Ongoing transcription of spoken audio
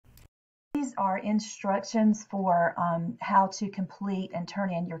these are instructions for how to complete and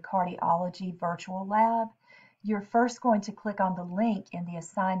turn in your cardiology virtual lab. You're first going to click on the link in the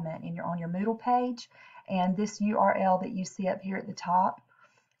assignment on your Moodle page, and this URL that you see up here at the top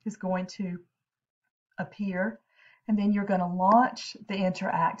is going to appear, and then you're going to launch the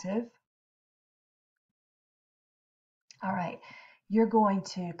interactive. All right, you're going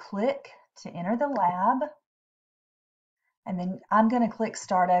to click to enter the lab, and then I'm going to click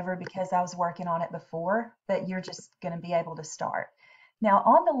start over because I was working on it before, but you're just going to be able to start. Now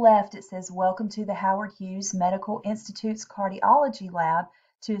on the left it says, welcome to the Howard Hughes Medical Institute's cardiology lab.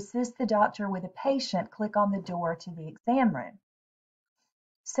 To assist the doctor with a patient, click on the door to the exam room.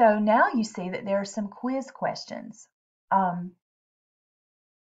 So now you see that there are some quiz questions.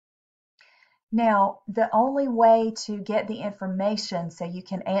 Now, the only way to get the information so you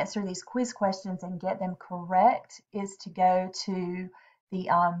can answer these quiz questions and get them correct is to go to the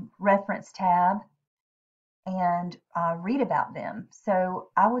reference tab and read about them. So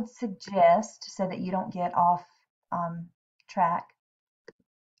I would suggest, so that you don't get off track,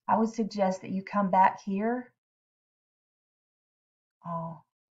 I would suggest that you come back here. Oh.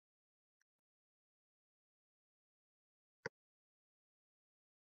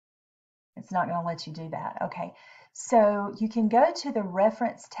 It's not going to let you do that. Okay, so you can go to the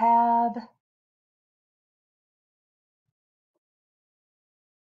reference tab.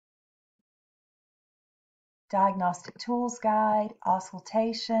 Diagnostic Tools Guide,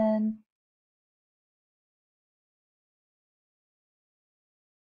 Auscultation.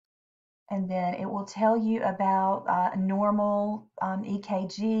 And then it will tell you about normal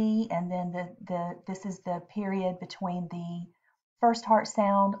EKG, and then this is the period between the first heart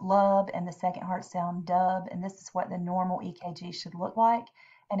sound, lub, and the second heart sound, dub, and this is what the normal EKG should look like.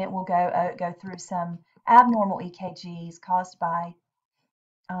 And it will go through some abnormal EKGs caused by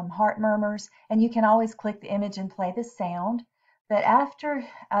heart murmurs, and you can always click the image and play the sound. But after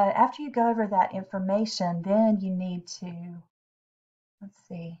you go over that information, then you need to, let's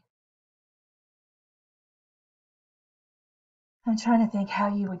see, I'm trying to think how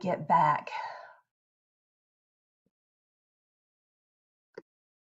you would get back.